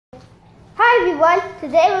Hi everyone,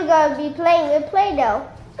 today we're going to be playing with Play-doh.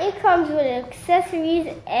 It comes with accessories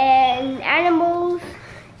and animals,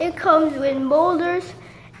 it comes with molders,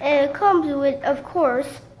 and it comes with, of course,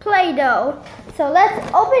 Play-doh. So let's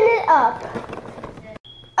open it up.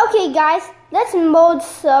 Okay guys, let's mold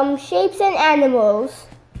some shapes and animals.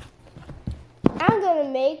 I'm going to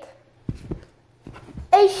make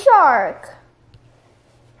a shark.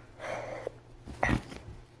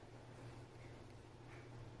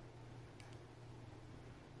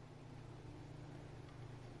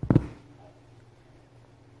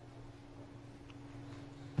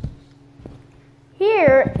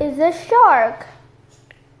 Here is a shark.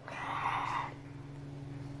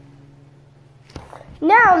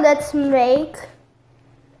 Now let's make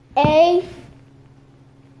a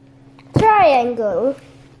triangle.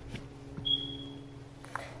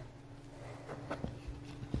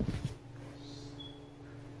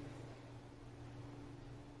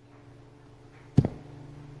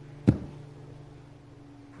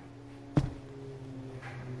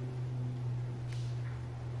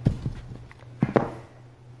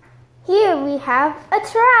 Here we have a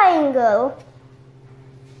triangle.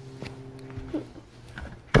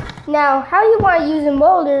 Now, how you want to use a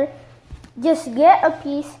molder, just get a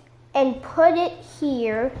piece and put it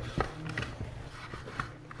here.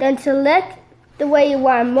 Then select the way you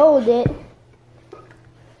want to mold it.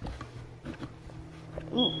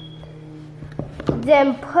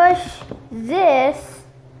 Then push this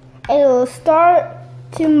and it will start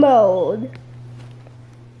to mold.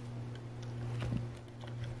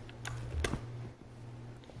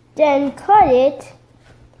 Then cut it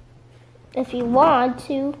if you want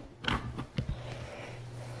to.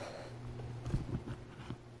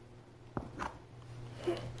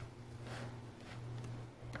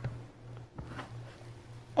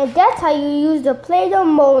 And that's how you use the Play-Doh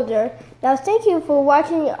molder. Now thank you for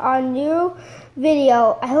watching our new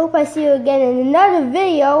video. I hope I see you again in another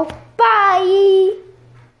video. Bye!